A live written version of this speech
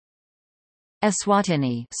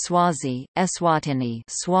Eswatini, Swazi, Eswatini,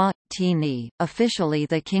 Swatini, officially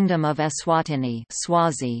the Kingdom of Eswatini,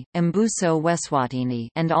 Swazi, Mbuso Weswatini,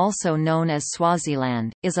 and also known as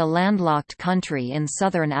Swaziland, is a landlocked country in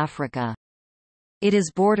southern Africa. It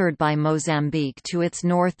is bordered by Mozambique to its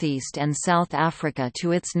northeast and South Africa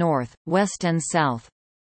to its north, west and south.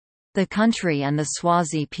 The country and the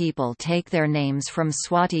Swazi people take their names from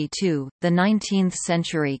Swati II, the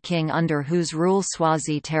 19th-century king under whose rule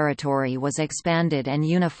Swazi territory was expanded and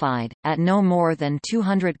unified, at no more than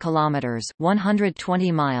 200 kilometers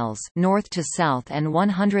 (120 miles) north to south and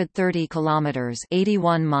 130 kilometers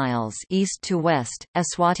 (81 miles) east to west.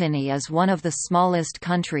 Eswatini is one of the smallest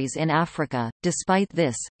countries in Africa. Despite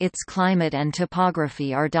this, its climate and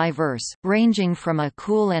topography are diverse, ranging from a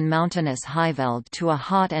cool and mountainous highveld to a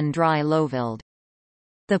hot and dry lowveld.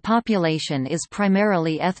 The population is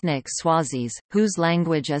primarily ethnic Swazis, whose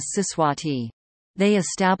language is Siswati. They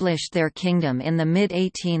established their kingdom in the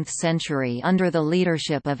mid-18th century under the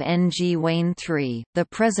leadership of Ngwane III. The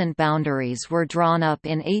present boundaries were drawn up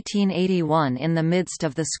in 1881 in the midst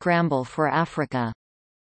of the scramble for Africa.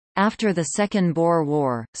 After the Second Boer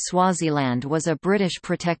War, Swaziland was a British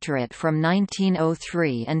protectorate from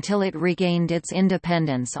 1903 until it regained its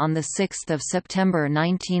independence on 6 September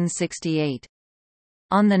 1968.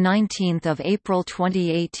 On 19 April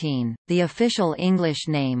 2018, the official English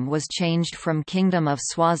name was changed from Kingdom of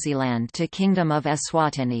Swaziland to Kingdom of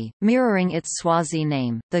Eswatini, mirroring its Swazi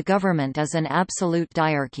name. The government is an absolute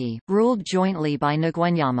diarchy, ruled jointly by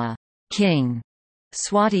Ngwenyama, King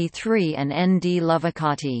Swati III and Nd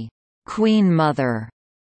Lovakati, Queen Mother,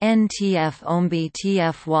 Ntf Ombi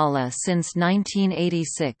Tf Wala since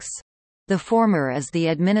 1986. The former is the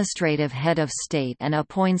administrative head of state and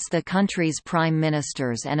appoints the country's prime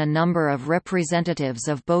ministers and a number of representatives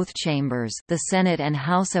of both chambers, the Senate and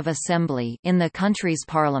House of Assembly, in the country's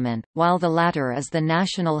parliament, while the latter is the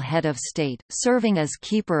national head of state, serving as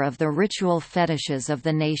keeper of the ritual fetishes of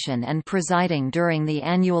the nation and presiding during the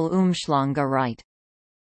annual Umhlanga rite.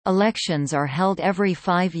 Elections are held every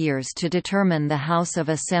 5 years to determine the House of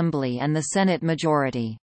Assembly and the Senate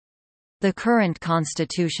majority. The current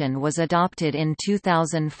constitution was adopted in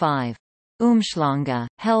 2005. Umhlanga,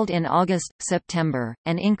 held in August-September,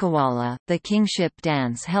 and Inkawala, the kingship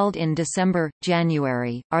dance held in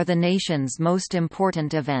December-January, are the nation's most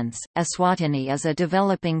important events. Eswatini is a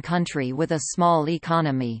developing country with a small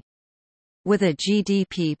economy. With a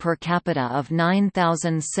GDP per capita of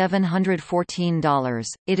 $9,714,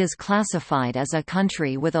 it is classified as a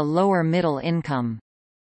country with a lower middle income.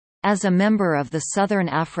 As a member of the Southern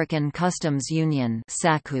African Customs Union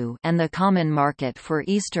and the Common Market for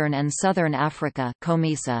Eastern and Southern Africa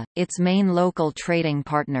 (COMESA), its main local trading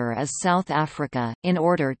partner is South Africa. In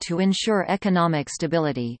order to ensure economic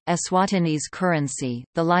stability, Eswatini's currency,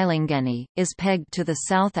 the lilangeni, is pegged to the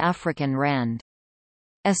South African rand.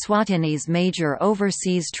 Eswatini's major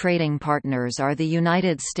overseas trading partners are the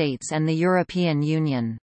United States and the European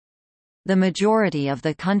Union. The majority of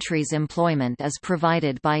the country's employment is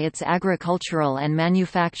provided by its agricultural and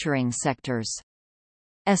manufacturing sectors.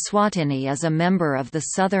 Eswatini is a member of the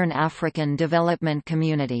Southern African Development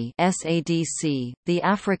Community (SADC), the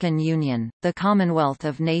African Union, the Commonwealth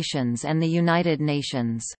of Nations and the United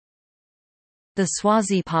Nations. The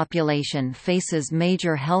Swazi population faces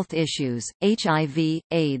major health issues. HIV,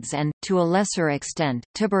 AIDS and, to a lesser extent,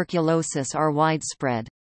 tuberculosis are widespread.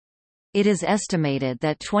 It is estimated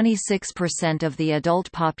that 26% of the adult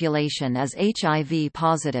population is HIV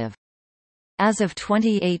positive. As of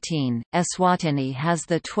 2018, Eswatini has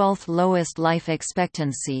the 12th lowest life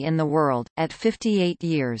expectancy in the world, at 58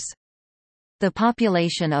 years. The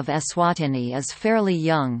population of Eswatini is fairly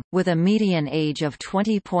young, with a median age of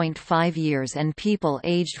 20.5 years and people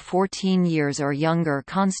aged 14 years or younger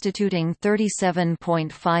constituting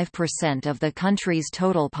 37.5% of the country's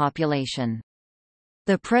total population.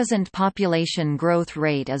 The present population growth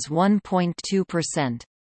rate is 1.2%.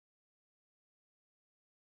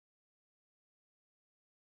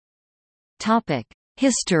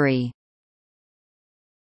 History.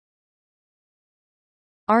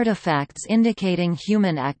 Artifacts indicating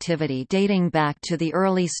human activity dating back to the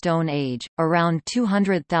early Stone Age, around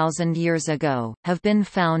 200,000 years ago, have been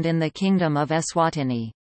found in the Kingdom of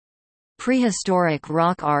Eswatini. Prehistoric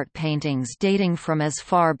rock art paintings dating from as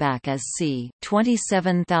far back as c.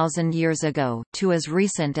 27,000 years ago to as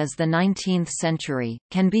recent as the 19th century,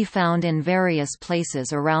 can be found in various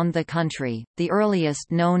places around the country. The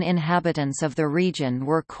earliest known inhabitants of the region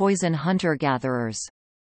were Khoisan hunter-gatherers.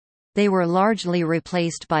 They were largely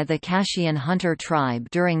replaced by the Kashian hunter tribe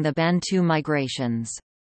during the Bantu migrations.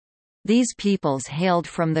 These peoples hailed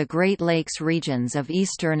from the Great Lakes regions of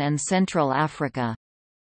eastern and central Africa.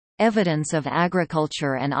 Evidence of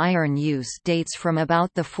agriculture and iron use dates from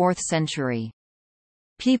about the 4th century.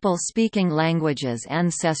 People speaking languages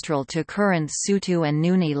ancestral to current Sotho and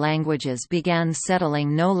Nguni languages began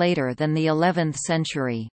settling no later than the 11th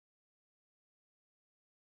century.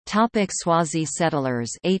 Swazi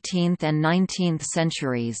settlers 18th and 19th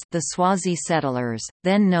centuries. The Swazi settlers,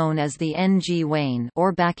 then known as the Ngwane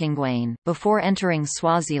or Bakingwane, before entering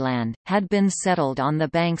Swaziland, had been settled on the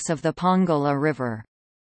banks of the Pongola River.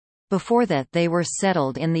 Before that they were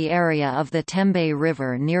settled in the area of the Tembe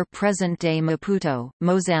River near present-day Maputo,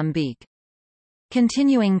 Mozambique.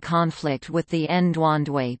 Continuing conflict with the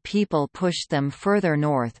Ndwandwe people pushed them further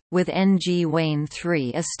north, with Ngwane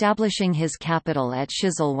III establishing his capital at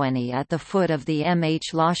Shiselweni at the foot of the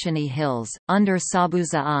Mhlashini Hills. Under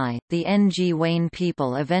Sabuza I, the Ngwane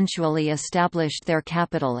people eventually established their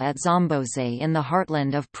capital at Zomboze in the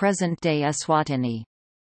heartland of present-day Eswatini.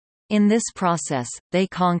 In this process, they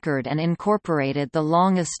conquered and incorporated the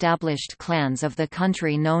long-established clans of the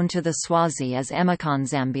country known to the Swazi as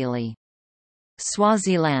Emakonzambili.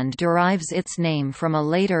 Swaziland derives its name from a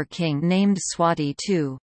later king named Swati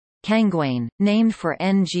II. Kangwane, named for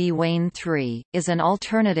Ngwane III, is an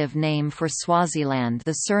alternative name for Swaziland,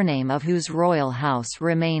 the surname of whose royal house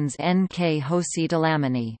remains Nkhosi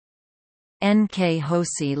Dlamini.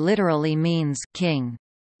 Nkhosi literally means king.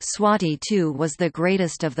 Swati II was the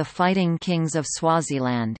greatest of the fighting kings of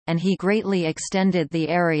Swaziland, and he greatly extended the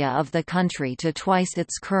area of the country to twice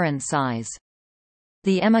its current size.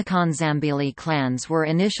 The Emakonzambili clans were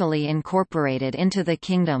initially incorporated into the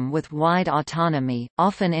kingdom with wide autonomy,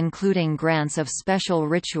 often including grants of special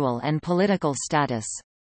ritual and political status.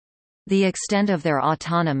 The extent of their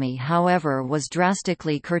autonomy, however, was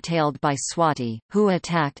drastically curtailed by Swati, who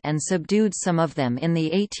attacked and subdued some of them in the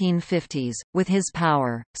 1850s. With his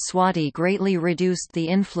power, Swati greatly reduced the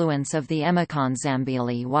influence of the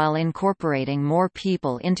Emakonzambili while incorporating more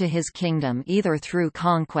people into his kingdom either through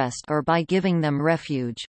conquest or by giving them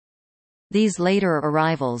refuge. These later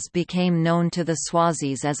arrivals became known to the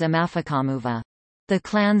Swazis as Amafikamuva. The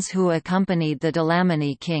clans who accompanied the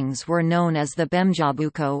Dlamini kings were known as the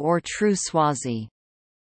Bemjabuko or True Swazi.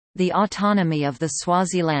 The autonomy of the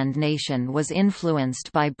Swaziland nation was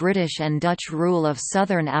influenced by British and Dutch rule of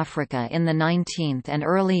southern Africa in the 19th and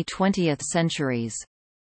early 20th centuries.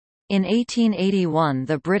 In 1881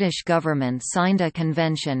 the British government signed a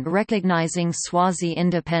convention recognising Swazi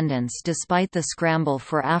independence despite the scramble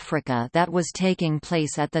for Africa that was taking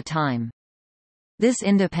place at the time. This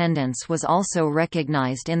independence was also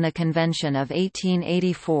recognized in the Convention of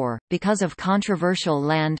 1884. Because of controversial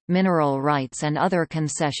land, mineral rights, and other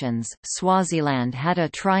concessions, Swaziland had a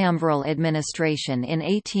triumviral administration in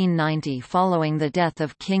 1890 following the death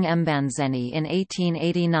of King Mbanzeni in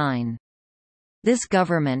 1889. This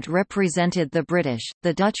government represented the British,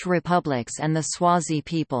 the Dutch republics, and the Swazi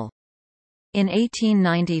people. In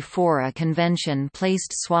 1894 a convention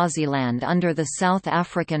placed Swaziland under the South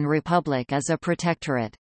African Republic as a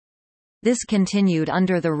protectorate. This continued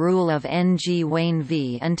under the rule of Ngwane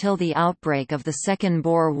V until the outbreak of the Second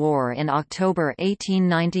Boer War in October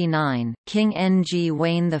 1899. King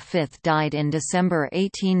Ngwane V died in December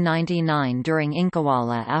 1899 during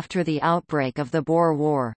Incwala after the outbreak of the Boer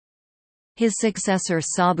War. His successor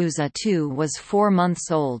Sabuza II was 4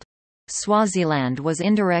 months old. Swaziland was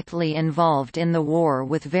indirectly involved in the war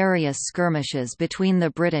with various skirmishes between the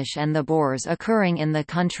British and the Boers occurring in the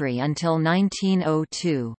country until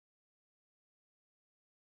 1902.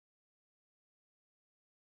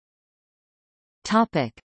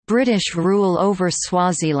 British rule over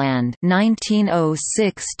Swaziland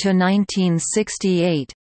 1906 to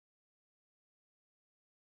 1968.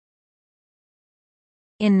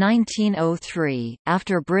 In 1903,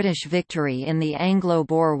 after British victory in the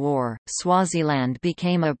Anglo-Boer War, Swaziland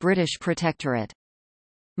became a British protectorate.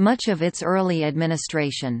 Much of its early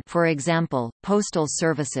administration, for example, postal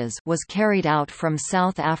services, was carried out from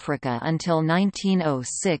South Africa until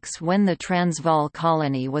 1906 when the Transvaal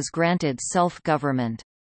colony was granted self-government.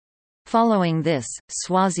 Following this,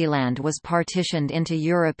 Swaziland was partitioned into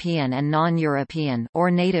European and non-European or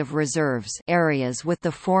native reserves areas, with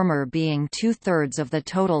the former being 2/3 of the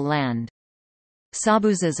total land.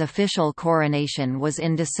 Sabuza's official coronation was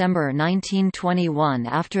in December 1921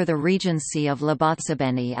 after the regency of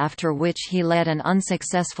Labotsibeni, after which he led an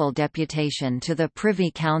unsuccessful deputation to the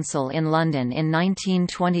Privy Council in London in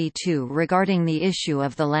 1922 regarding the issue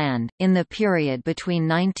of the land. In the period between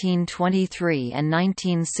 1923 and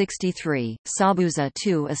 1963, Sabuza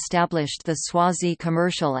too established the Swazi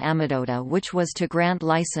Commercial Amadota, which was to grant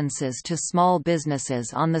licenses to small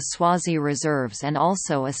businesses on the Swazi reserves, and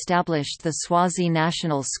also established the Swazi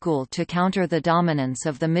National School to counter the dominance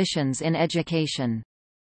of the missions in education.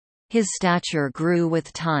 His stature grew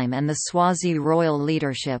with time, and the Swazi royal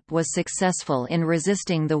leadership was successful in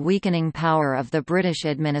resisting the weakening power of the British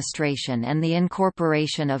administration and the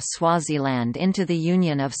incorporation of Swaziland into the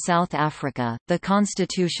Union of South Africa. The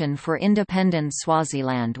Constitution for Independent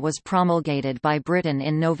Swaziland was promulgated by Britain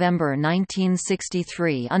in November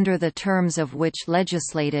 1963, under the terms of which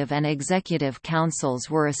legislative and executive councils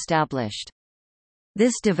were established.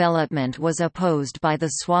 This development was opposed by the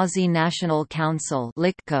Swazi National Council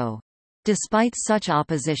 (LICCO). Despite such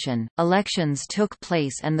opposition, elections took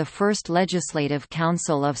place and the first Legislative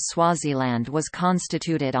Council of Swaziland was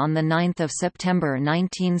constituted on 9 September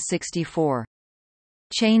 1964.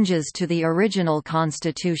 Changes to the original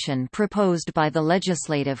constitution proposed by the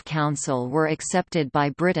Legislative Council were accepted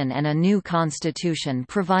by Britain, and a new constitution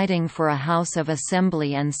providing for a House of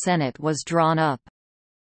Assembly and Senate was drawn up.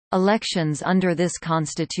 Elections under this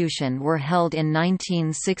constitution were held in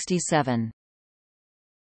 1967.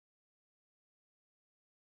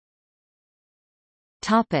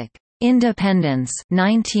 Topic: Independence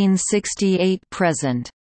 1968–present.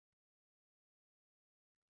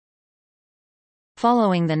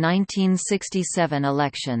 Following the 1967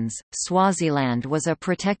 elections, Swaziland was a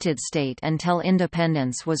protected state until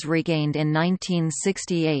independence was regained in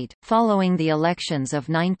 1968. Following the elections of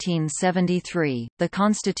 1973, the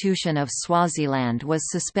Constitution of Swaziland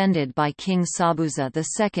was suspended by King Sabuza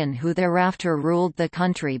II, who thereafter ruled the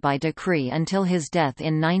country by decree until his death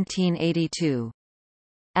in 1982.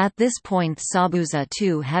 At this point Sabuza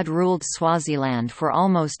II had ruled Swaziland for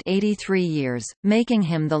almost 83 years, making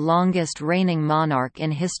him the longest reigning monarch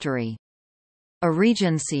in history. A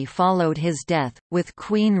regency followed his death, with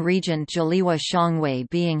Queen Regent Jaliwa Shongwe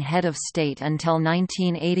being head of state until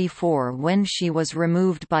 1984, when she was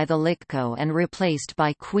removed by the LICCO and replaced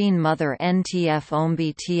by Queen Mother Ntf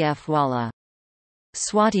Ombi Tf Wala.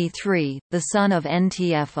 Swati III, the son of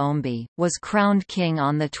Ntf Ombi, was crowned king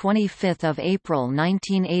on 25 April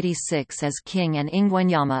 1986 as King and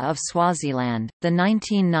Ingwenyama of Swaziland. The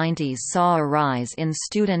 1990s saw a rise in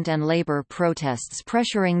student and labor protests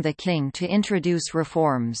pressuring the king to introduce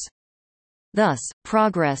reforms. Thus,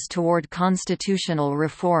 progress toward constitutional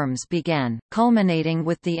reforms began, culminating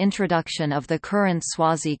with the introduction of the current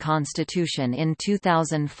Swazi constitution in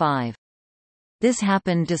 2005. This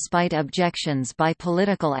happened despite objections by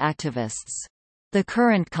political activists. The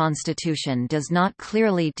current constitution does not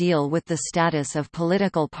clearly deal with the status of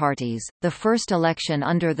political parties. The first election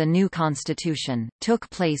under the new constitution took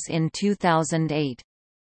place in 2008.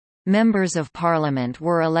 Members of parliament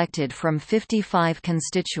were elected from 55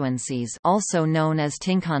 constituencies, also known as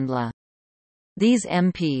Tinkundla. These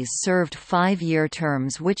MPs served 5-year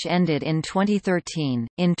terms which ended in 2013.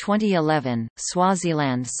 In 2011,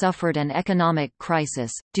 Swaziland suffered an economic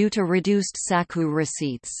crisis, due to reduced SACU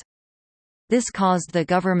receipts. This caused the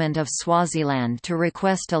government of Swaziland to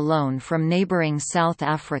request a loan from neighbouring South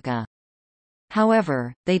Africa.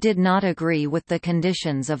 However, they did not agree with the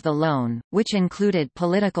conditions of the loan, which included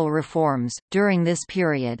political reforms. During this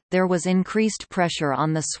period, there was increased pressure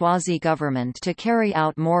on the Swazi government to carry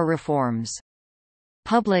out more reforms.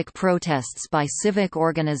 Public protests by civic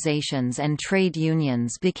organizations and trade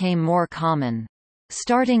unions became more common.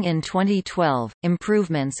 Starting in 2012,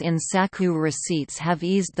 improvements in SACU receipts have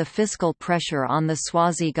eased the fiscal pressure on the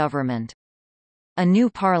Swazi government. A new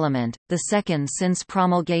parliament, the second since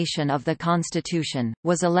promulgation of the constitution,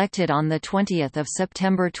 was elected on 20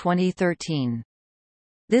 September 2013.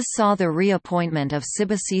 This saw the reappointment of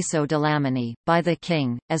Sibusiso Dlamini, by the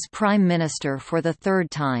King, as Prime Minister for the third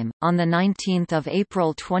time. On 19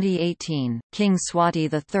 April 2018, King Swati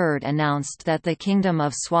III announced that the Kingdom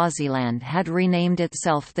of Swaziland had renamed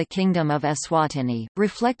itself the Kingdom of Eswatini,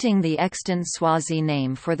 reflecting the extant Swazi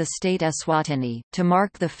name for the state Eswatini, to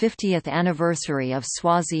mark the 50th anniversary of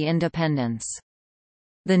Swazi independence.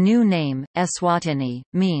 The new name, Eswatini,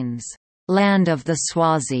 means, "land of the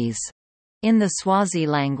Swazis," in the Swazi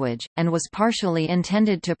language, and was partially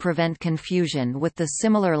intended to prevent confusion with the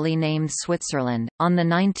similarly named Switzerland. On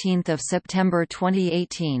 19 September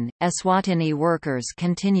 2018, Eswatini workers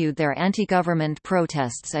continued their anti-government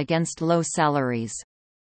protests against low salaries.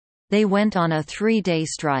 They went on a 3-day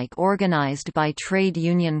strike organized by Trade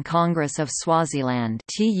Union Congress of Swaziland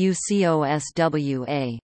 (TUCOSWA).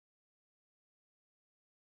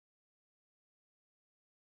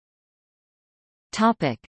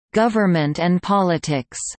 Topic: Government and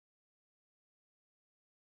politics.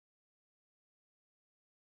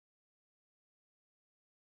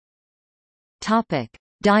 Topic: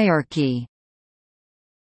 Diarchy.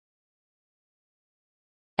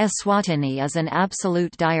 Eswatini is an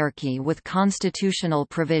absolute diarchy with constitutional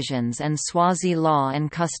provisions and Swazi law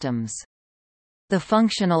and customs. The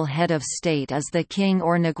functional head of state is the king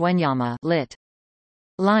or Ngwenyama lit.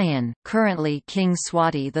 Lion, currently King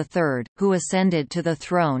Mswati III, who ascended to the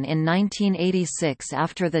throne in 1986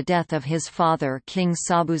 after the death of his father King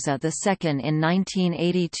Sobhuza II in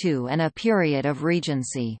 1982 and a period of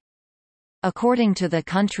regency. According to the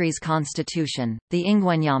country's constitution, the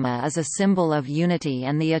Ngwenyama is a symbol of unity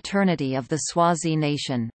and the eternity of the Swazi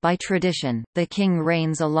nation. By tradition, the king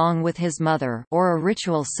reigns along with his mother or a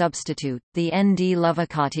ritual substitute, the Nd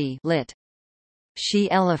Lovakati lit.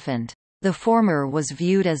 She-elephant. The former was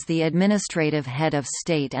viewed as the administrative head of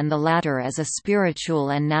state and the latter as a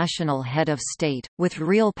spiritual and national head of state, with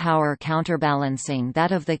real power counterbalancing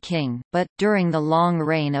that of the king, but, during the long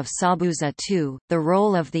reign of Sobhuza II, the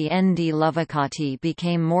role of the Nd Lovakati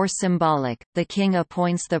became more symbolic. The king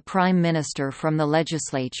appoints the prime minister from the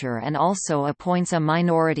legislature and also appoints a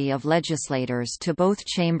minority of legislators to both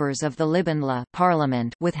chambers of the Libandla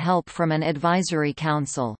parliament with help from an advisory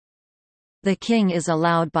council. The king is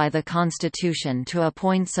allowed by the constitution to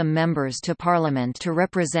appoint some members to parliament to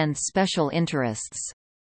represent special interests.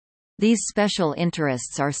 These special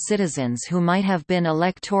interests are citizens who might have been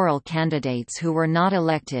electoral candidates who were not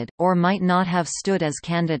elected, or might not have stood as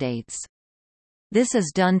candidates. This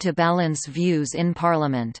is done to balance views in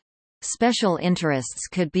parliament. Special interests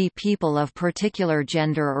could be people of particular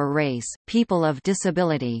gender or race, people of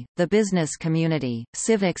disability, the business community,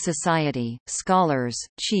 civic society, scholars,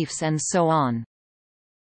 chiefs and so on.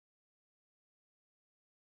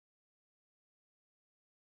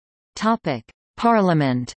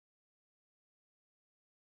 Parliament.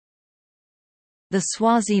 The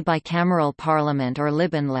Swazi bicameral parliament or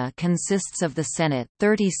Libandla consists of the Senate,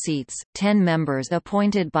 30 seats, 10 members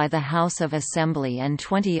appointed by the House of Assembly and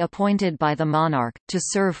 20 appointed by the monarch, to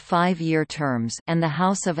serve 5-year terms, and the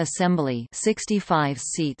House of Assembly, 65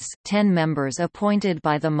 seats, 10 members appointed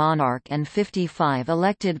by the monarch and 55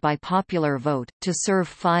 elected by popular vote, to serve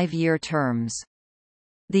 5-year terms.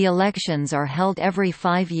 The elections are held every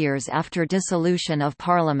 5 years after dissolution of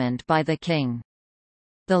parliament by the king.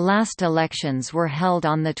 The last elections were held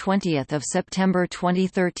on 20 September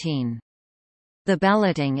 2013. The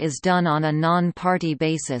balloting is done on a non-party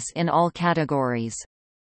basis in all categories.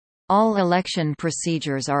 All election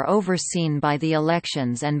procedures are overseen by the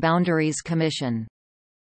Elections and Boundaries Commission.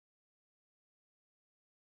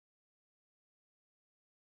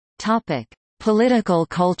 Political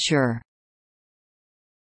culture.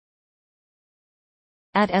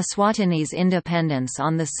 At Eswatini's independence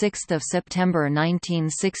on 6 September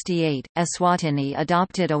 1968, Eswatini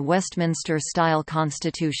adopted a Westminster-style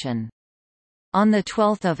constitution. On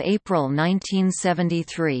 12 April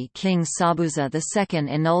 1973 King Sobhuza II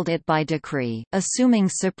annulled it by decree, assuming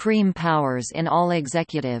supreme powers in all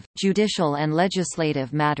executive, judicial and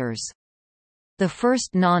legislative matters. The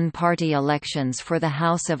first non-party elections for the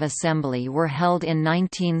House of Assembly were held in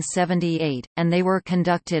 1978, and they were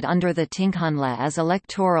conducted under the Tinkhunla as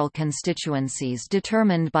electoral constituencies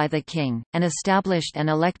determined by the king, and established an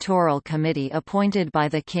electoral committee appointed by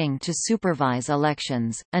the king to supervise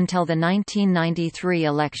elections. Until the 1993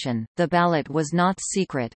 election, the ballot was not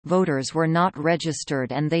secret, voters were not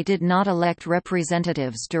registered and they did not elect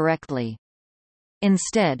representatives directly.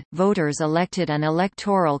 Instead, voters elected an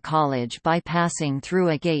electoral college by passing through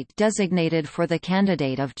a gate designated for the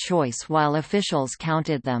candidate of choice while officials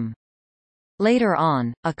counted them. Later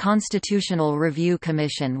on, a constitutional review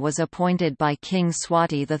commission was appointed by King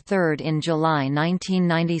Mswati III in July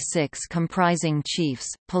 1996 comprising chiefs,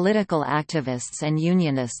 political activists and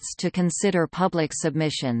unionists to consider public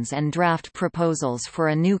submissions and draft proposals for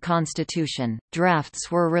a new constitution.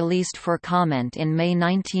 Drafts were released for comment in May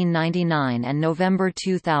 1999 and November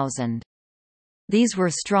 2000. These were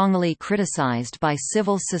strongly criticized by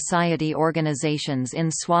civil society organizations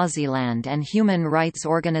in Swaziland and human rights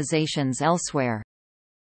organizations elsewhere.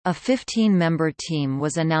 A 15-member team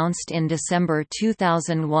was announced in December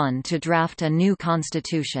 2001 to draft a new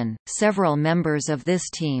constitution. Several members of this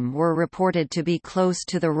team were reported to be close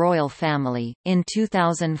to the royal family. In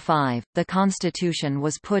 2005, the constitution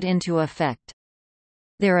was put into effect.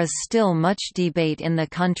 There is still much debate in the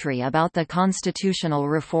country about the constitutional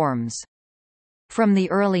reforms. From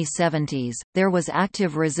the early 70s, there was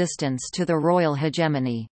active resistance to the royal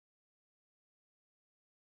hegemony.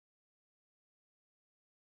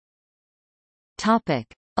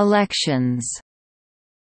 Elections.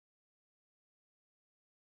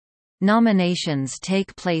 Nominations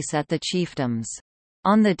take place at the chiefdoms.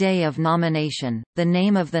 On the day of nomination, the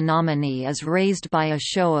name of the nominee is raised by a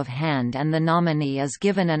show of hand and the nominee is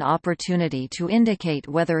given an opportunity to indicate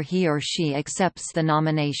whether he or she accepts the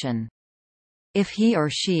nomination. If he or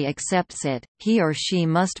she accepts it, he or she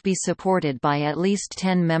must be supported by at least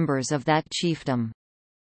 10 members of that chiefdom.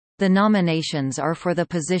 The nominations are for the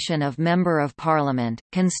position of Member of Parliament,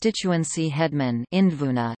 Constituency Headman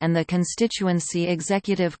and the Constituency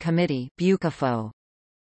Executive Committee.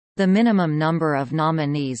 The minimum number of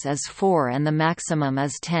nominees is 4 and the maximum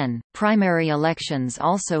is 10. Primary elections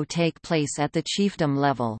also take place at the chiefdom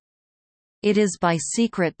level. It is by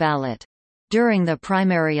secret ballot. During the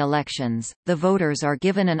primary elections, the voters are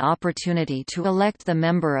given an opportunity to elect the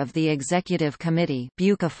member of the Executive Committee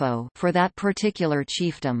for that particular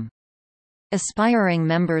chiefdom. Aspiring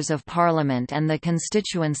members of Parliament and the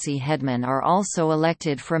constituency headman are also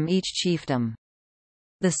elected from each chiefdom.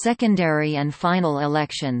 The secondary and final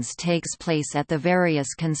elections takes place at the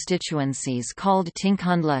various constituencies called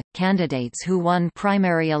Tinkhandla. Candidates who won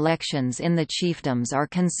primary elections in the chiefdoms are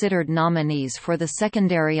considered nominees for the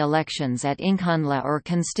secondary elections at Inkhandla or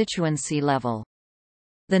constituency level.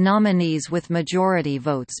 The nominees with majority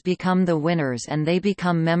votes become the winners and they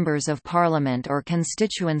become members of Parliament or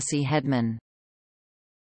constituency headmen.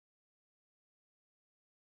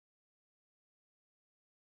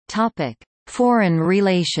 Foreign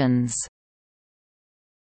relations.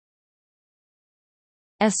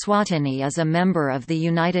 Eswatini is a member of the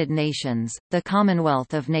United Nations, the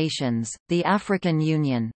Commonwealth of Nations, the African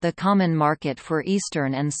Union, the Common Market for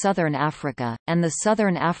Eastern and Southern Africa, and the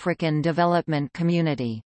Southern African Development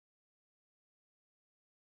Community.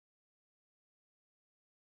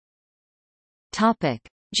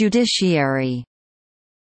 Judiciary.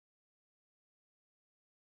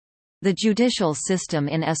 The judicial system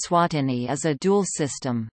in Eswatini is a dual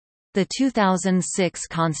system. The 2006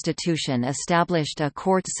 constitution established a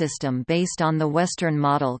court system based on the Western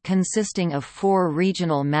model consisting of 4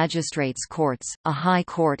 regional magistrates' courts, a high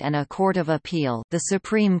court and a court of appeal, the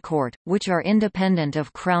Supreme Court, which are independent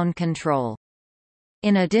of Crown control.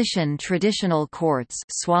 In addition, traditional courts,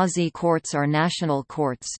 Swazi courts or national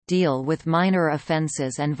courts, deal with minor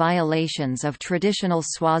offences and violations of traditional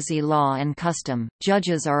Swazi law and custom.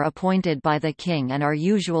 Judges are appointed by the king and are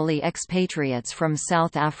usually expatriates from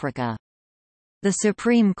South Africa. The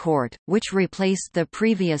Supreme Court, which replaced the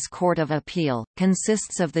previous Court of Appeal,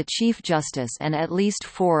 consists of the Chief Justice and at least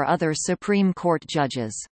 4 other Supreme Court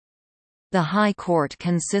judges. The High Court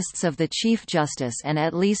consists of the Chief Justice and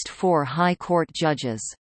at least 4 High Court judges.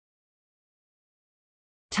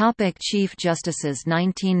 Chief Justices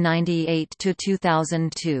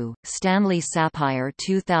 1998–2002, Stanley Sapphire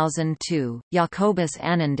 2002, Jacobus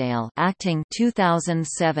Annandale acting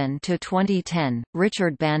 2007–2010,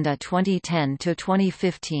 Richard Banda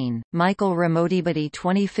 2010–2015, Michael Ramodibadi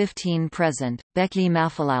 2015–present, Becky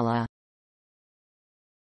Mafalala.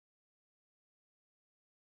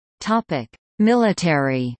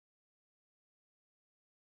 Military.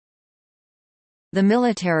 The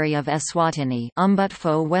military of Eswatini,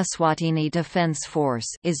 Umbutfo Weswatini Defence Force,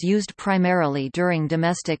 is used primarily during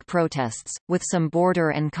domestic protests, with some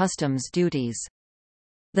border and customs duties.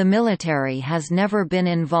 The military has never been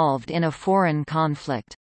involved in a foreign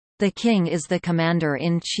conflict. The King is the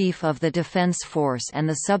Commander-in-Chief of the Defence Force and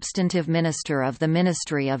the substantive Minister of the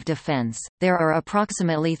Ministry of Defence. There are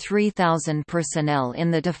approximately 3,000 personnel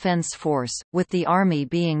in the Defence Force, with the Army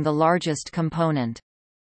being the largest component.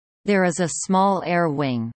 There is a small air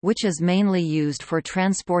wing, which is mainly used for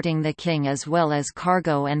transporting the King as well as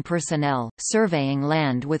cargo and personnel, surveying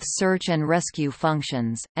land with search and rescue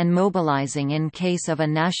functions, and mobilizing in case of a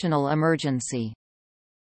national emergency.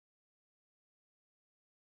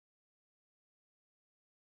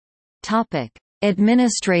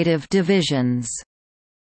 Administrative divisions.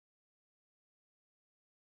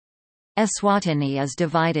 Eswatini is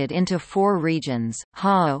divided into 4 regions: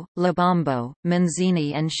 Hao, Labambo,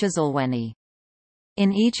 Manzini and Shizilweni.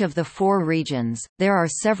 In each of the 4 regions, there are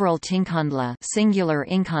several Tinkhandla, singular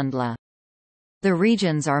Inkhandla. The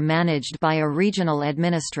regions are managed by a regional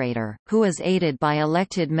administrator, who is aided by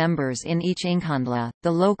elected members in each Inkhandla. The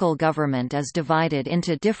local government is divided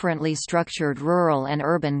into differently structured rural and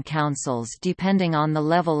urban councils depending on the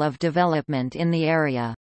level of development in the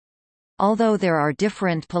area. Although there are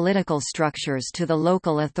different political structures to the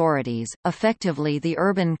local authorities, effectively the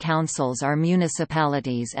urban councils are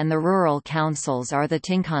municipalities and the rural councils are the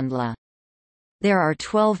tinkhandla. There are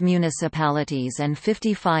 12 municipalities and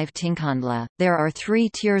 55 tinkhandla. There are 3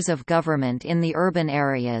 tiers of government in the urban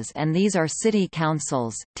areas, and these are city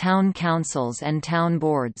councils, town councils and town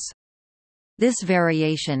boards. This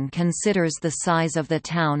variation considers the size of the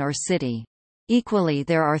town or city. Equally,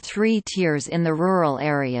 there are 3 tiers in the rural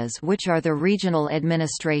areas, which are the regional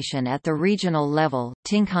administration at the regional level,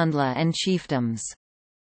 tinkhandla and chiefdoms.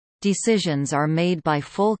 Decisions are made by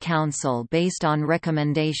full council based on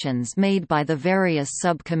recommendations made by the various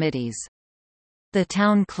sub-committees. The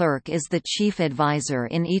town clerk is the chief advisor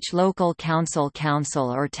in each local council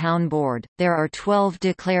or town board. There are 12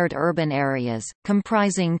 declared urban areas,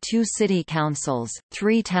 comprising 2 city councils,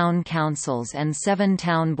 3 town councils and 7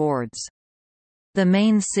 town boards. The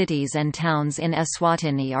main cities and towns in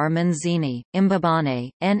Eswatini are Manzini, Mbabane,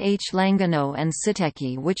 Nh-Langano and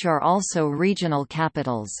Siteki, which are also regional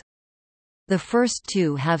capitals. The first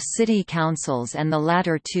 2 have city councils and the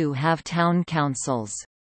latter 2 have town councils.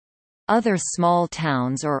 Other small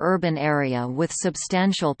towns or urban area with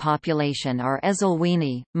substantial population are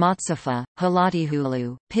Eswatini, Matsafa,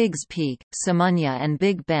 Halatihulu, Pigs Peak, Samunya and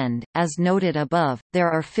Big Bend. As noted above,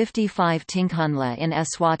 there are 55 tinkhandla in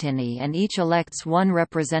Eswatini and each elects 1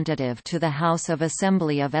 representative to the House of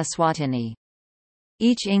Assembly of Eswatini.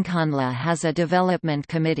 Each tinkhandla has a development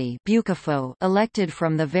committee elected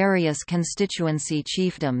from the various constituency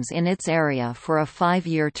chiefdoms in its area for a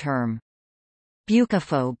 5-year term.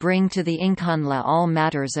 Bukafo bring to the tinkhandla all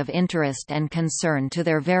matters of interest and concern to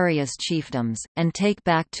their various chiefdoms, and take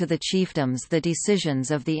back to the chiefdoms the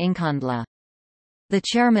decisions of the tinkhandla. The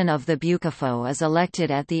chairman of the Bukafo is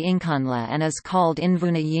elected at the tinkhandla and is called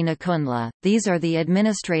Invuna. These are the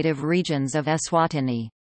administrative regions of Eswatini.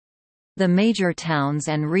 The major towns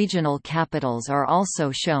and regional capitals are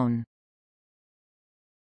also shown.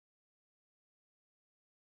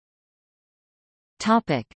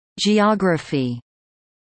 Geography.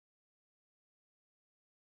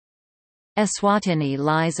 Eswatini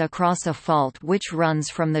lies across a fault which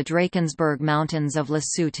runs from the Drakensberg Mountains of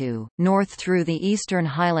Lesotho, north through the eastern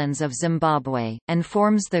highlands of Zimbabwe, and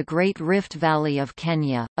forms the Great Rift Valley of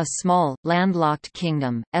Kenya, a small, landlocked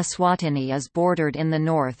kingdom. Eswatini is bordered in the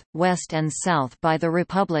north, west and south by the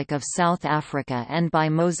Republic of South Africa and by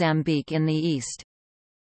Mozambique in the east.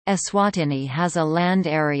 Eswatini has a land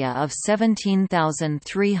area of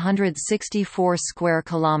 17,364 square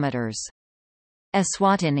kilometers.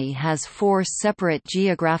 Eswatini has 4 separate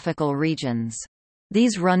geographical regions.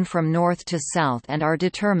 These run from north to south and are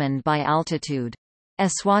determined by altitude.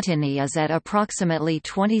 Eswatini is at approximately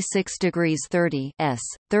 26 degrees 30 S,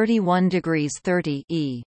 31 degrees 30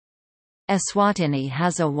 E. Eswatini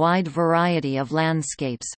has a wide variety of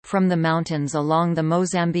landscapes, from the mountains along the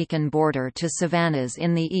Mozambican border to savannas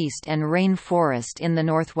in the east and rain forest in the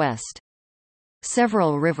northwest.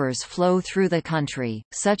 Several rivers flow through the country,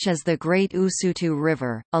 such as the Great Usutu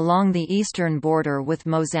River. Along the eastern border with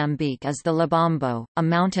Mozambique is the Lubombo, a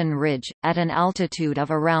mountain ridge, at an altitude of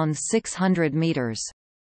around 600 meters.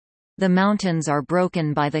 The mountains are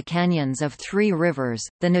broken by the canyons of 3 rivers,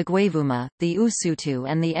 the Ngwavuma, the Usutu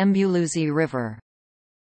and the Mbuluzi River.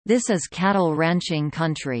 This is cattle ranching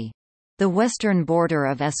country. The western border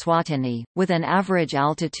of Eswatini, with an average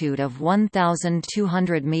altitude of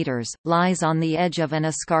 1,200 meters, lies on the edge of an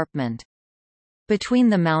escarpment. Between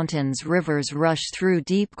the mountains rivers rush through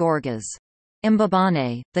deep gorges.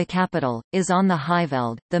 Mbabane, the capital, is on the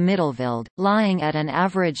Highveld, the Middelveld, lying at an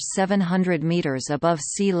average 700 meters above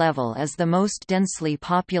sea level, as the most densely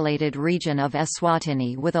populated region of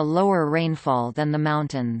Eswatini with a lower rainfall than the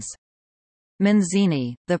mountains.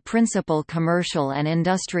 Manzini, the principal commercial and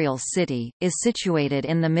industrial city, is situated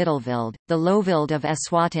in the Middelveld. The Lowveld of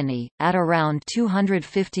Eswatini, at around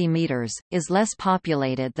 250 meters, is less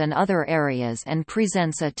populated than other areas and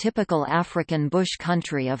presents a typical African bush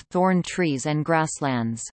country of thorn trees and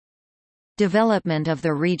grasslands. Development of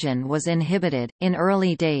the region was inhibited, in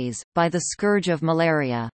early days, by the scourge of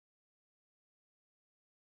malaria.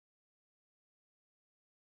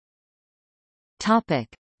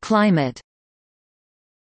 Climate.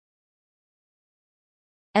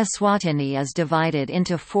 Eswatini is divided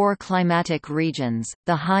into 4 climatic regions,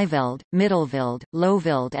 the Highveld, Middelveld,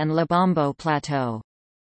 Lowveld and Lubombo Plateau.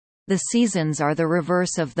 The seasons are the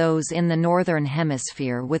reverse of those in the Northern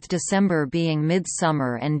Hemisphere, with December being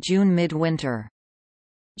mid-summer and June mid-winter.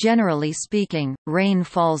 Generally speaking, rain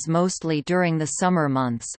falls mostly during the summer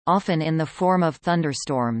months, often in the form of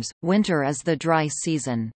thunderstorms. Winter is the dry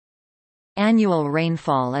season. Annual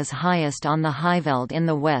rainfall is highest on the Highveld in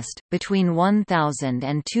the west, between 1,000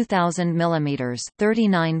 and 2,000 mm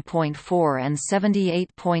 (39.4 and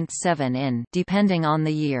 78.7 in), depending on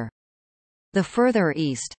the year. The further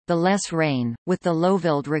east, the less rain, with the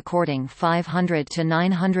Lowveld recording 500 to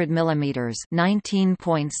 900 mm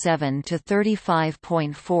 (19.7 to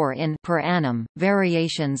 35.4 in) per annum.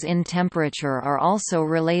 Variations in temperature are also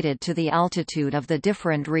related to the altitude of the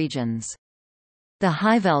different regions. The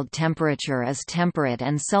Highveld temperature is temperate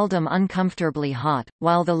and seldom uncomfortably hot,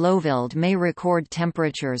 while the Lowveld may record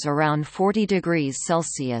temperatures around 40 degrees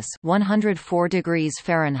Celsius (104 degrees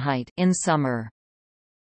Fahrenheit) in summer.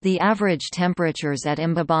 The average temperatures at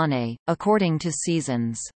Mbabane, according to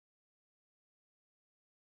seasons.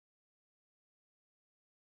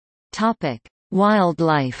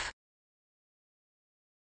 Wildlife.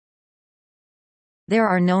 There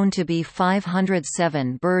are known to be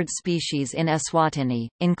 507 bird species in Eswatini,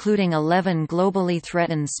 including 11 globally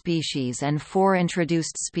threatened species and 4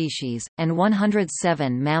 introduced species, and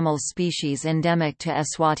 107 mammal species endemic to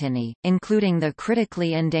Eswatini, including the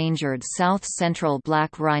critically endangered south-central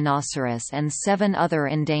black rhinoceros and 7 other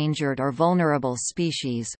endangered or vulnerable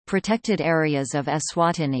species. Protected areas of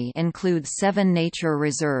Eswatini include 7 nature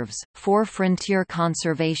reserves, 4 frontier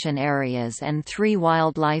conservation areas and 3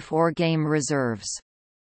 wildlife or game reserves.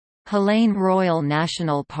 Helene Royal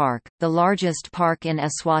National Park, the largest park in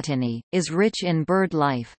Eswatini, is rich in bird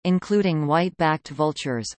life, including white-backed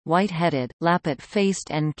vultures, white-headed,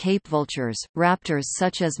 lappet-faced and cape vultures, raptors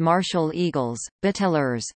such as martial eagles,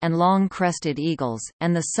 bittellers, and long-crested eagles,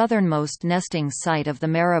 and the southernmost nesting site of the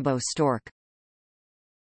marabou stork.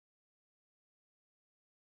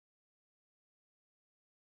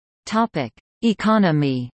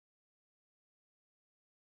 Economy.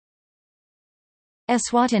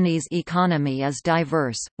 Eswatini's economy is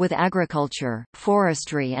diverse, with agriculture,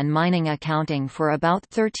 forestry and mining accounting for about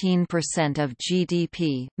 13% of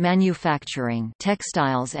GDP, manufacturing,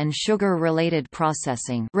 textiles and sugar-related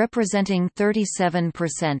processing representing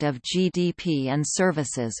 37% of GDP, and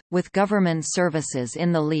services, with government services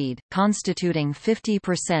in the lead, constituting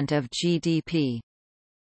 50% of GDP.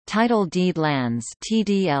 Title deed lands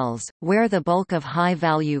 (TDLs), where the bulk of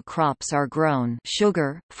high-value crops are grown,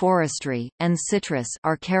 sugar, forestry, and citrus,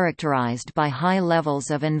 are characterized by high levels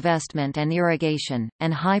of investment and irrigation,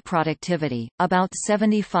 and high productivity. About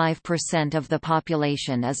 75% of the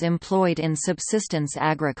population is employed in subsistence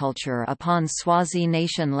agriculture upon Swazi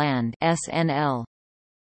Nation land (SNL).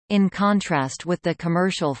 In contrast with the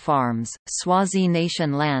commercial farms, Swazi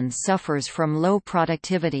Nation land suffers from low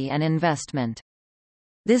productivity and investment.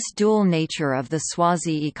 This dual nature of the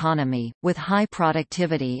Swazi economy, with high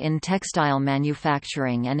productivity in textile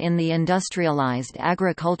manufacturing and in the industrialized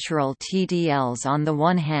agricultural TDLs on the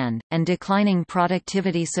one hand, and declining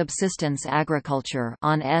productivity subsistence agriculture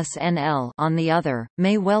on SNL on the other,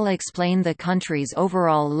 may well explain the country's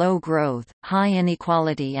overall low growth, high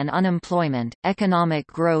inequality and unemployment. Economic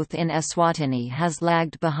growth in Eswatini has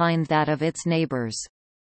lagged behind that of its neighbors.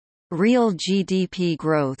 Real GDP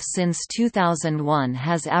growth since 2001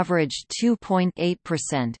 has averaged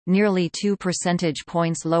 2.8%, nearly 2 percentage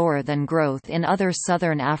points lower than growth in other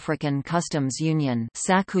Southern African Customs Union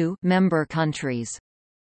 (SACU) member countries.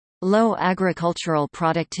 Low agricultural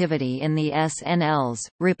productivity in the SNLs,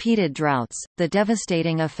 repeated droughts, the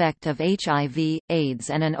devastating effect of HIV, AIDS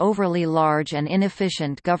and an overly large and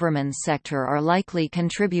inefficient government sector are likely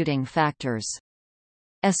contributing factors.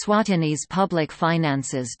 Eswatini's public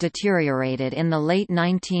finances deteriorated in the late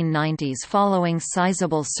 1990s following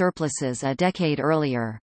sizable surpluses a decade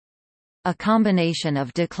earlier. A combination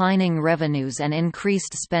of declining revenues and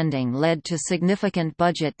increased spending led to significant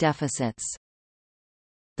budget deficits.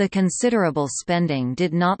 The considerable spending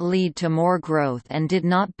did not lead to more growth and did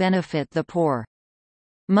not benefit the poor.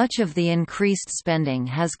 Much of the increased spending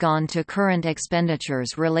has gone to current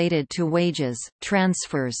expenditures related to wages,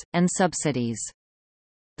 transfers, and subsidies.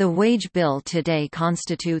 The wage bill today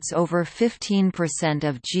constitutes over 15%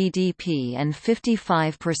 of GDP and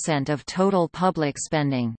 55% of total public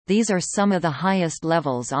spending. These are some of the highest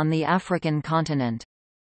levels on the African continent.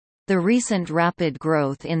 The recent rapid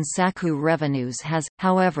growth in SACU revenues has,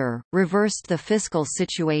 however, reversed the fiscal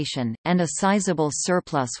situation, and a sizable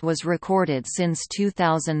surplus was recorded since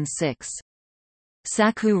 2006.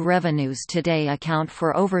 SACU revenues today account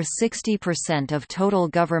for over 60% of total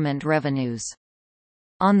government revenues.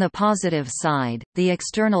 On the positive side, the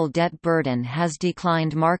external debt burden has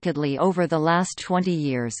declined markedly over the last 20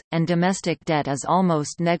 years, and domestic debt is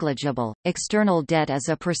almost negligible. External debt as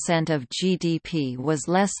a percent of GDP was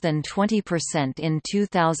less than 20% in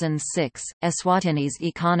 2006. Eswatini's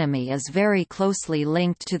economy is very closely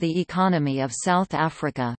linked to the economy of South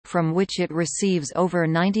Africa, from which it receives over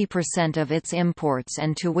 90% of its imports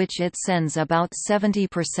and to which it sends about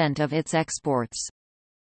 70% of its exports.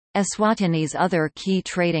 Eswatini's other key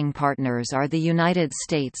trading partners are the United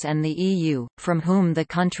States and the EU, from whom the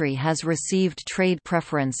country has received trade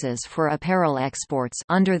preferences for apparel exports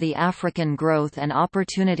under the African Growth and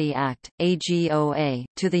Opportunity Act (AGOA)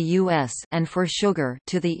 to the US and for sugar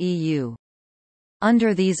to the EU.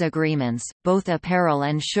 Under these agreements, both apparel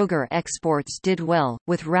and sugar exports did well,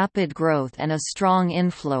 with rapid growth and a strong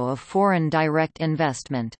inflow of foreign direct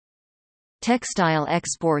investment. Textile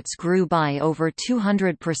exports grew by over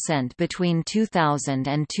 200% between 2000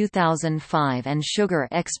 and 2005 and sugar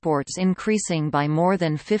exports increasing by more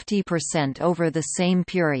than 50% over the same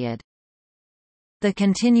period. The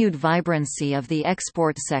continued vibrancy of the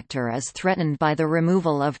export sector is threatened by the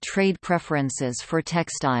removal of trade preferences for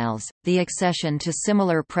textiles, the accession to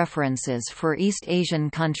similar preferences for East Asian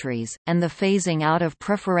countries, and the phasing out of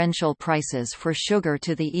preferential prices for sugar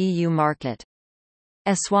to the EU market.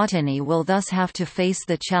 Eswatini will thus have to face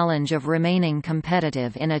the challenge of remaining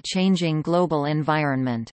competitive in a changing global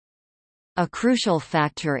environment. A crucial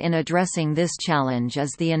factor in addressing this challenge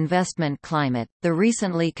is the investment climate. The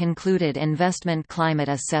recently concluded Investment Climate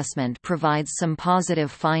Assessment provides some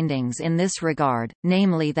positive findings in this regard,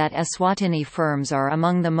 namely that Eswatini firms are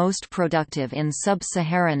among the most productive in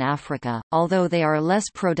sub-Saharan Africa, although they are less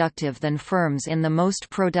productive than firms in the most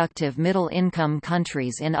productive middle-income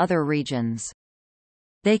countries in other regions.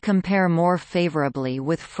 They compare more favorably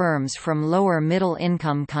with firms from lower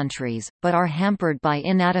middle-income countries, but are hampered by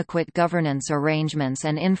inadequate governance arrangements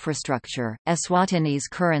and infrastructure. Eswatini's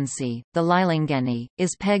currency, the Lilangeni,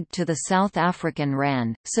 is pegged to the South African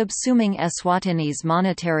rand, subsuming Eswatini's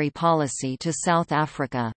monetary policy to South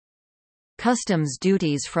Africa. Customs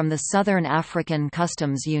duties from the Southern African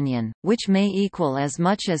Customs Union, which may equal as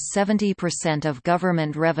much as 70% of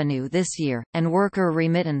government revenue this year, and worker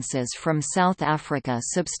remittances from South Africa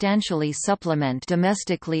substantially supplement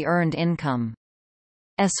domestically earned income.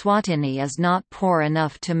 Eswatini is not poor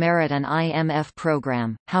enough to merit an IMF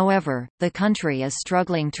program, however, the country is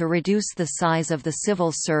struggling to reduce the size of the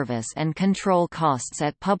civil service and control costs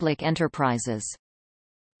at public enterprises.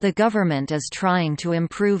 The government is trying to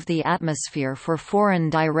improve the atmosphere for foreign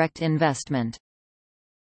direct investment.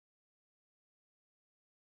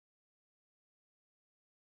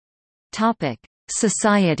 Topic: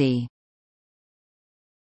 Society.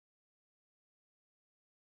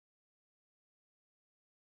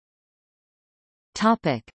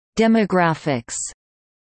 Topic: Demographics.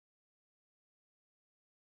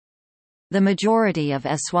 The majority of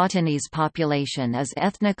Eswatini's population is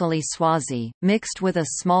ethnically Swazi, mixed with a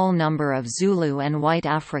small number of Zulu and white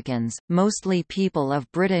Africans, mostly people of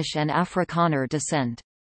British and Afrikaner descent.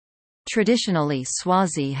 Traditionally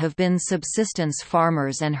Swazi have been subsistence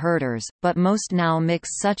farmers and herders, but most now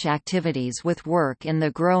mix such activities with work in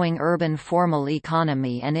the growing urban formal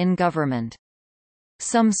economy and in government.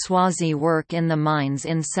 Some Swazi work in the mines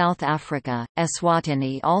in South Africa.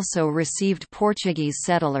 Eswatini also received Portuguese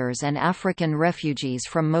settlers and African refugees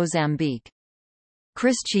from Mozambique.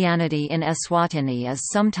 Christianity in Eswatini is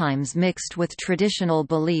sometimes mixed with traditional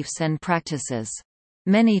beliefs and practices.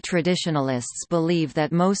 Many traditionalists believe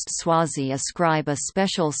that most Swazi ascribe a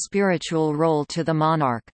special spiritual role to the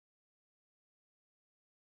monarch.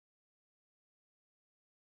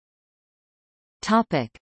 Topic: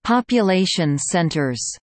 Population centers.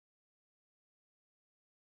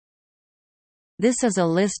 This is a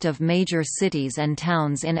list of major cities and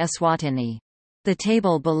towns in Eswatini. The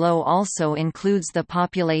table below also includes the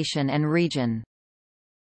population and region.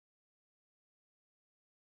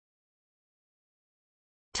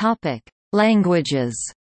 Topic: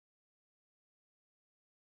 Languages.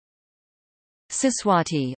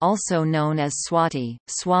 Siswati, also known as Swati,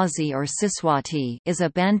 Swazi or Siswati, is a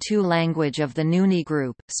Bantu language of the Nguni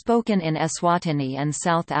group, spoken in Eswatini and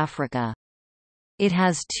South Africa. It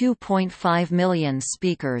has 2.5 million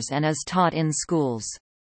speakers and is taught in schools.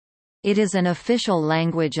 It is an official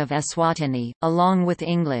language of Eswatini, along with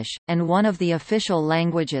English, and one of the official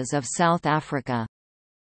languages of South Africa.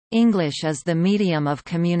 English is the medium of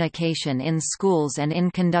communication in schools and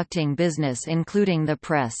in conducting business, including the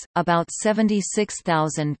press. About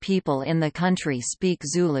 76,000 people in the country speak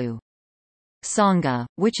Zulu. Sangha,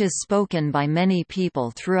 which is spoken by many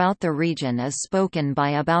people throughout the region, is spoken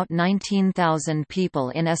by about 19,000 people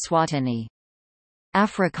in Eswatini.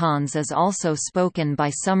 Afrikaans is also spoken by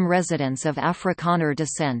some residents of Afrikaner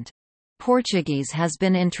descent. Portuguese has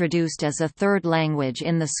been introduced as a third language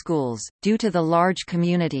in the schools, due to the large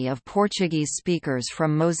community of Portuguese speakers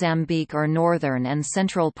from Mozambique or northern and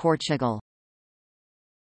central Portugal.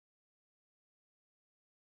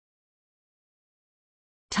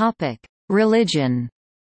 Religion.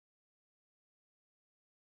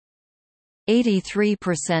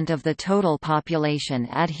 83% of the total population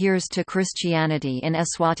adheres to Christianity in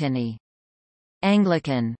Eswatini.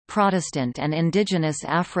 Anglican, Protestant and indigenous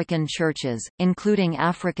African churches, including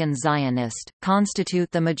African Zionist, constitute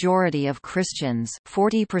the majority of Christians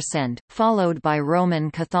 40%, followed by Roman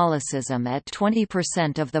Catholicism at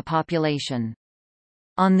 20% of the population.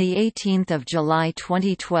 On 18 July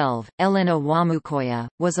 2012, Elena Wamukoya,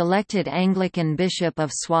 was elected Anglican Bishop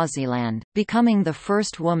of Swaziland, becoming the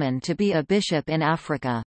first woman to be a bishop in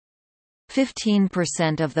Africa.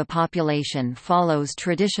 15% of the population follows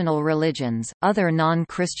traditional religions. Other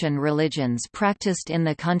non-Christian religions practiced in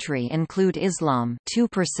the country include Islam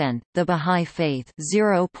 2%, the Bahá'í Faith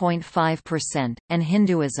 0.5%, and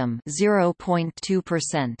Hinduism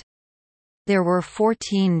 0.2%. There were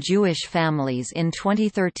 14 Jewish families in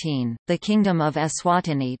 2013. The Kingdom of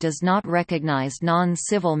Eswatini does not recognize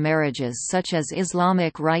non-civil marriages such as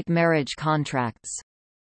Islamic right marriage contracts.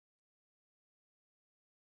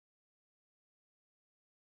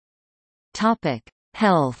 Topic: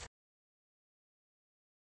 Health.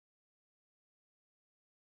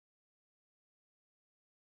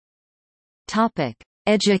 Topic: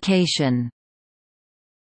 Education.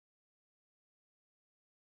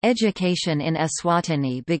 Education in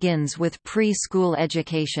Eswatini begins with pre-school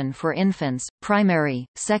education for infants, primary,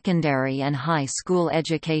 secondary and high school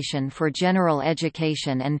education for general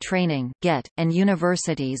education and training (GET), and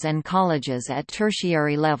universities and colleges at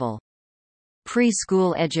tertiary level.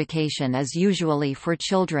 Preschool education is usually for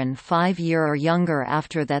children 5 years or younger.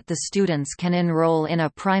 After that, the students can enroll in a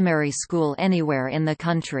primary school anywhere in the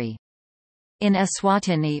country. In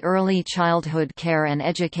Eswatini, early childhood care and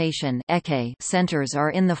education centers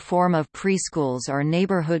are in the form of preschools or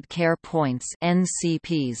neighborhood care points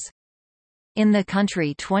 (NCPs). In the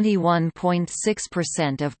country,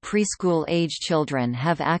 21.6% of preschool-age children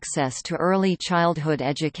have access to early childhood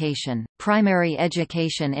education. Primary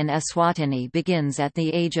education in Eswatini begins at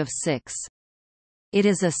the age of 6. It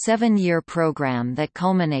is a 7-year program that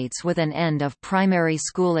culminates with an end of primary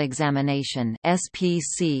school examination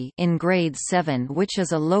 (SPC) in grade 7, which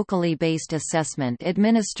is a locally based assessment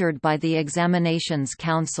administered by the Examinations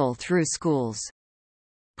Council through schools.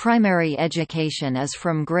 Primary education is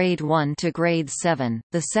from grade 1 to grade 7.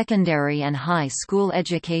 The secondary and high school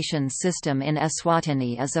education system in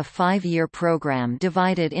Eswatini is a 5-year program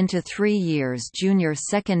divided into 3 years junior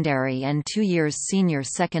secondary and 2 years senior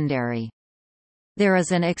secondary. There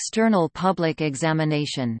is an external public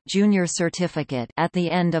examination junior certificate at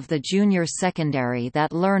the end of the junior secondary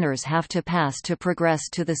that learners have to pass to progress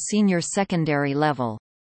to the senior secondary level.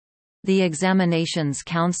 The Examinations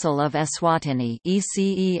Council of Eswatini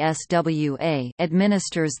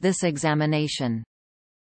administers this examination.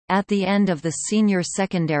 At the end of the senior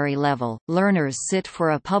secondary level, learners sit for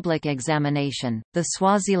a public examination, the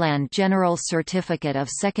Swaziland General Certificate of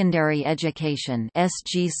Secondary Education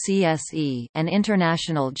 (SGCSE), an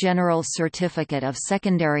International General Certificate of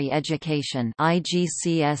Secondary Education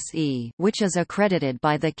 (IGCSE), which is accredited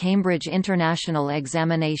by the Cambridge International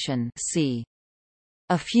Examination (C).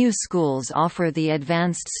 A few schools offer the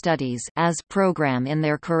Advanced Studies (AS) program in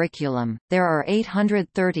their curriculum. There are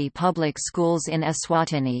 830 public schools in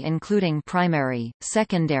Eswatini, including primary,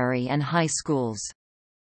 secondary, and high schools.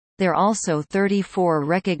 There are also 34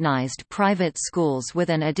 recognized private schools with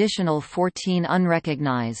an additional 14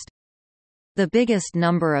 unrecognized. The biggest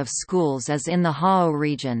number of schools is in the Hao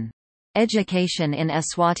region. Education in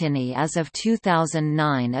Eswatini as of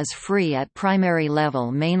 2009 is free at primary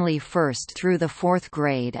level, mainly 1st through the 4th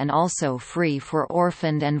grade, and also free for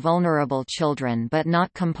orphaned and vulnerable children but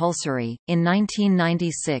not compulsory. In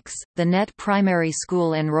 1996, the net primary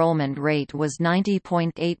school enrollment rate was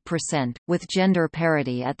 90.8%, with gender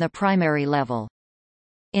parity at the primary level.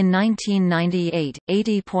 In 1998,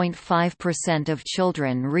 80.5% of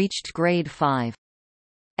children reached grade 5.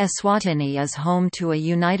 Eswatini is home to a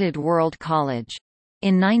United World College.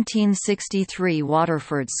 In 1963,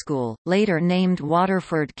 Waterford School, later named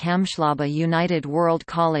Waterford Kamshlaba United World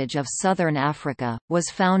College of Southern Africa, was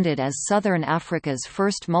founded as Southern Africa's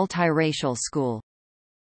first multiracial school.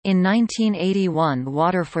 In 1981,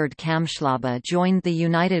 Waterford Kamschlaba joined the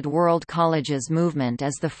United World Colleges movement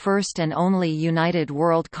as the first and only United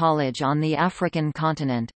World College on the African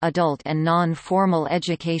continent. Adult and non-formal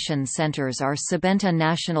education centers are Sebenta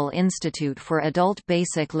National Institute for Adult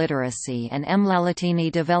Basic Literacy and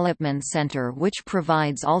Eswatini Development Center, which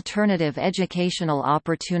provides alternative educational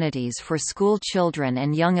opportunities for school children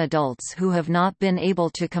and young adults who have not been able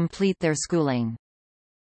to complete their schooling.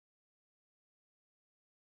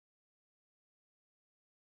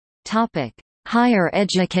 Higher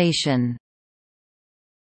education.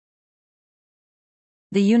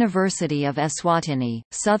 The University of Eswatini,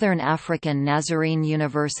 Southern African Nazarene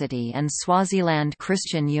University and Swaziland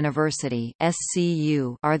Christian University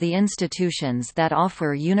 (SCU) are the institutions that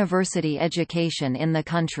offer university education in the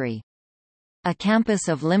country. A campus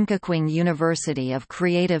of Limpopo University of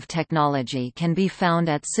Creative Technology can be found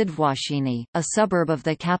at Eswatini, a suburb of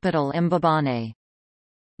the capital Mbabane.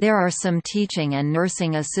 There are some teaching and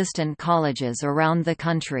nursing assistant colleges around the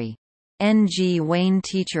country. N.G. Wayne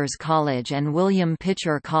Teachers College and William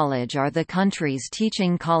Pitcher College are the country's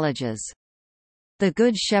teaching colleges. The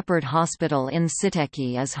Good Shepherd Hospital in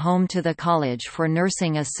Siteki is home to the College for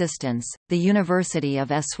Nursing Assistants. The University of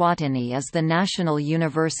Eswatini is the national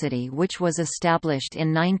university which was established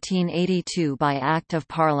in 1982 by Act of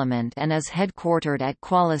Parliament and is headquartered at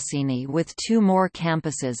Kwalasini with two more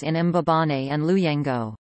campuses in Mbabane and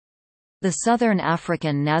Luyengo. The Southern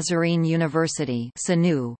African Nazarene University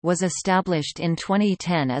was established in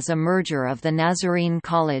 2010 as a merger of the Nazarene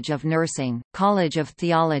College of Nursing, College of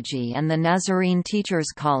Theology and the Nazarene Teachers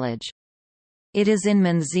College. It is in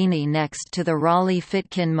Manzini next to the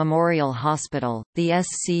Raleigh-Fitkin Memorial Hospital. The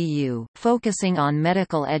SCU, focusing on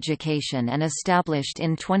medical education and established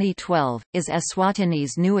in 2012, is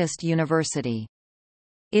Eswatini's newest university.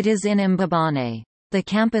 It is in Mbabane. The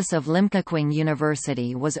campus of Limpopo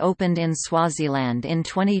University was opened in Swaziland in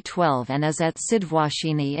 2012 and is at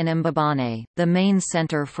Eswatini in Mbabane. The main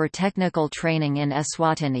center for technical training in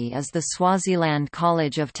Eswatini is the Swaziland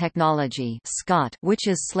College of Technology (SCOT), which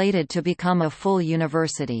is slated to become a full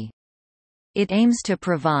university. It aims to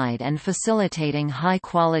provide and facilitating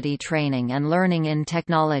high-quality training and learning in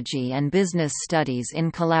technology and business studies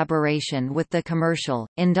in collaboration with the commercial,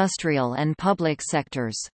 industrial and public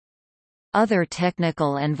sectors. Other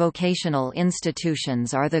technical and vocational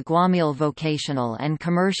institutions are the Guamil Vocational and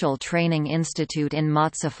Commercial Training Institute in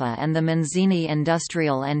Matsapa and the Manzini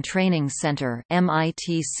Industrial and Training Center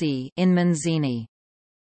 (MITC) in Manzini.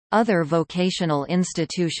 Other vocational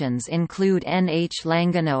institutions include NH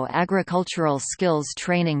Langano Agricultural Skills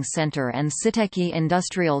Training Center and Siteki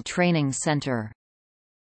Industrial Training Center.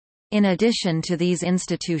 In addition to these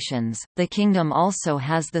institutions, the kingdom also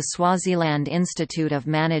has the Swaziland Institute of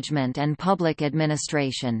Management and Public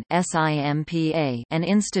Administration (SIMPA) and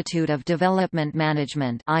Institute of Development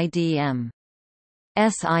Management (IDM).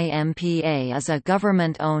 SIMPA is a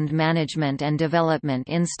government-owned management and development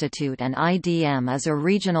institute and IDM is a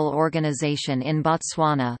regional organization in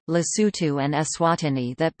Botswana, Lesotho and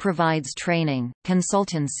Eswatini that provides training,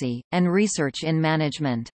 consultancy, and research in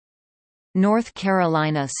management. North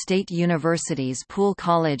Carolina State University's Poole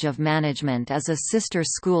College of Management is a sister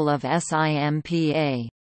school of SIMPA.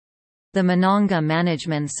 The Manonga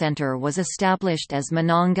Management Center was established as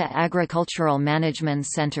Manonga Agricultural Management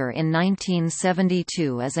Center in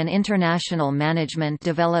 1972 as an international management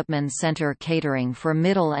development center catering for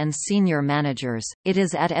middle and senior managers. It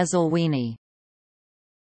is at Eswatini.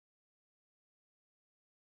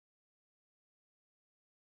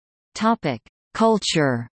 Topic: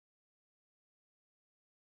 Culture.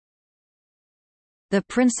 The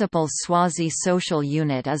principal Swazi social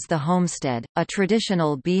unit is the homestead, a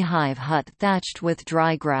traditional beehive hut thatched with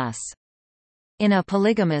dry grass. In a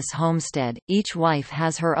polygamous homestead, each wife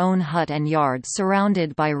has her own hut and yard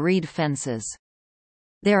surrounded by reed fences.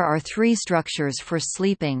 There are 3 structures for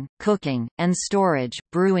sleeping, cooking, and storage,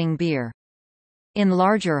 brewing beer. In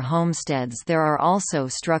larger homesteads there are also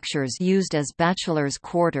structures used as bachelors'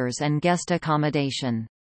 quarters and guest accommodation.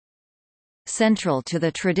 Central to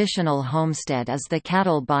the traditional homestead is the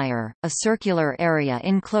cattle byre, a circular area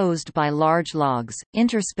enclosed by large logs,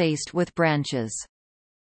 interspaced with branches.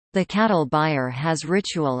 The cattle byre has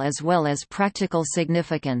ritual as well as practical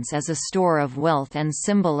significance as a store of wealth and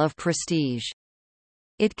symbol of prestige.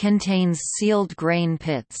 It contains sealed grain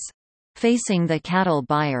pits. Facing the cattle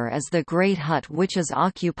byre is the great hut which is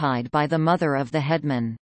occupied by the mother of the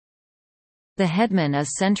headman. The headman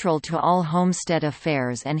is central to all homestead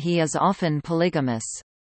affairs and he is often polygamous.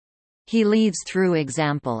 He leads through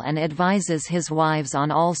example and advises his wives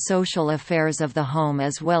on all social affairs of the home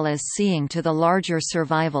as well as seeing to the larger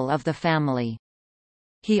survival of the family.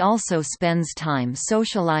 He also spends time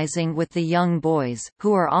socializing with the young boys,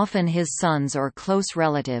 who are often his sons or close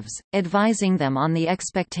relatives, advising them on the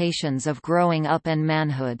expectations of growing up and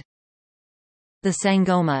manhood. The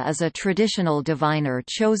Sangoma is a traditional diviner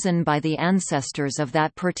chosen by the ancestors of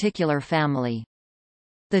that particular family.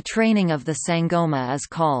 The training of the Sangoma is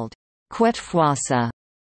called Kwetfwasa.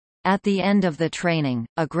 At the end of the training,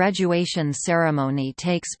 a graduation ceremony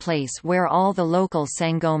takes place where all the local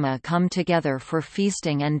Sangoma come together for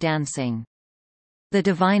feasting and dancing. The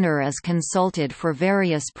diviner is consulted for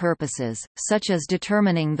various purposes, such as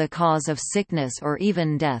determining the cause of sickness or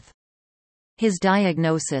even death. His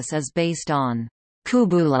diagnosis is based on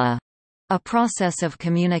kubula, a process of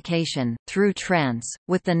communication, through trance,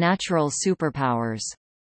 with the natural superpowers.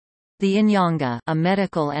 The Inyanga, a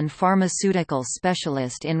medical and pharmaceutical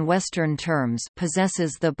specialist in Western terms,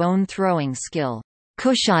 possesses the bone-throwing skill,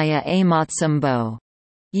 Kushaya Amatsambo,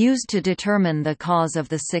 used to determine the cause of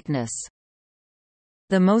the sickness.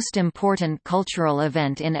 The most important cultural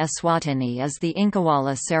event in Eswatini is the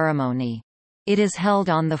Inkawala ceremony. It is held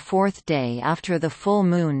on the fourth day after the full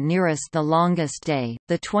moon nearest the longest day,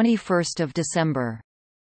 the 21st of December.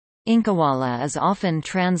 Inkawala is often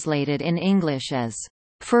translated in English as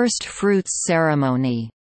first fruits ceremony,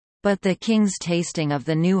 but the king's tasting of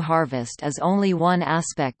the new harvest is only one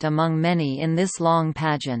aspect among many in this long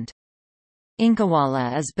pageant.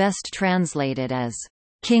 Inkawala is best translated as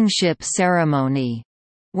kingship ceremony.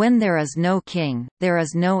 When there is no king, there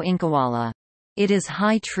is no Inkawala. It is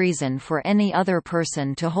high treason for any other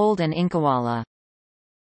person to hold an Inkawala.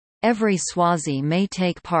 Every Swazi may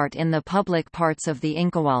take part in the public parts of the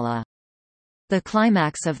Inkawala. The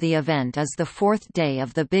climax of the event is the fourth day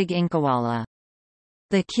of the Big Inkawala.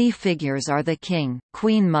 The key figures are the king,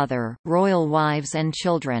 queen mother, royal wives and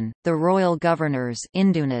children, the royal governors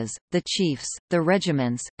Indunas, the chiefs, the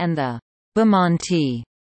regiments, and the Bamanti,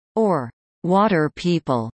 or water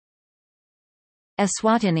people.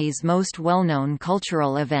 Eswatini's most well-known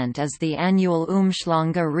cultural event is the annual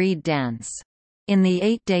Umshlanga reed dance. In the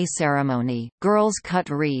 8-day ceremony, girls cut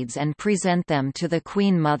reeds and present them to the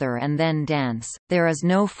Queen Mother and then dance. There is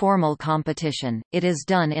no formal competition, it is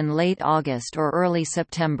done in late August or early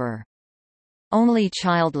September. Only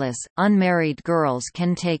childless, unmarried girls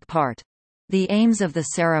can take part. The aims of the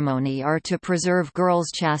ceremony are to preserve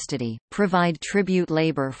girls' chastity, provide tribute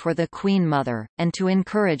labor for the Queen Mother, and to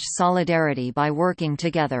encourage solidarity by working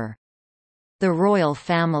together. The royal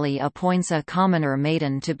family appoints a commoner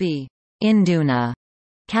maiden to be Induna,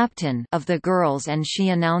 captain of the girls, and she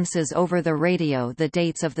announces over the radio the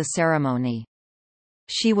dates of the ceremony.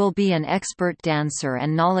 She will be an expert dancer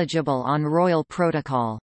and knowledgeable on royal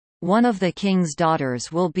protocol. One of the king's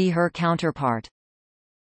daughters will be her counterpart.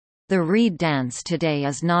 The reed dance today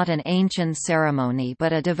is not an ancient ceremony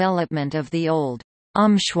but a development of the old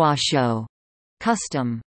umshwasho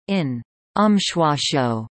custom. In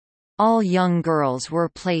umshwasho, all young girls were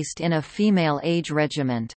placed in a female age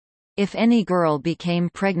regiment. If any girl became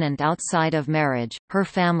pregnant outside of marriage, her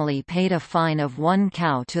family paid a fine of 1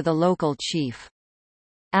 cow to the local chief.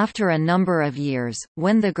 After a number of years,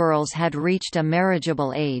 when the girls had reached a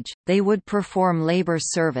marriageable age, they would perform labor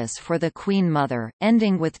service for the Queen Mother,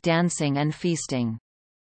 ending with dancing and feasting.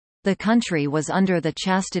 The country was under the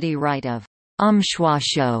chastity rite of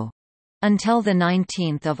umshwasho until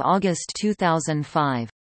 19 August 2005.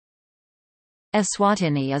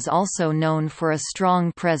 Eswatini is also known for a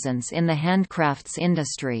strong presence in the handcrafts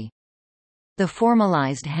industry. The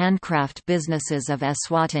formalized handcraft businesses of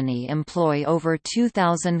Eswatini employ over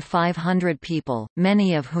 2,500 people,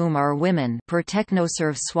 many of whom are women, per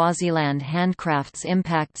Technoserve Swaziland Handcrafts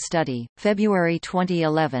Impact Study, February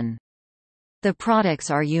 2011. The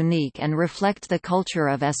products are unique and reflect the culture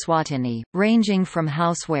of Eswatini, ranging from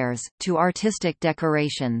housewares, to artistic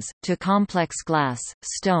decorations, to complex glass,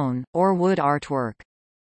 stone, or wood artwork.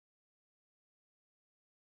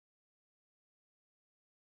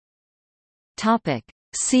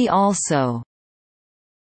 See also: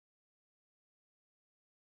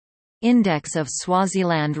 Index of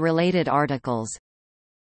Swaziland-related articles,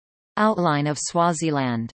 Outline of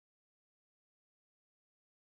Swaziland.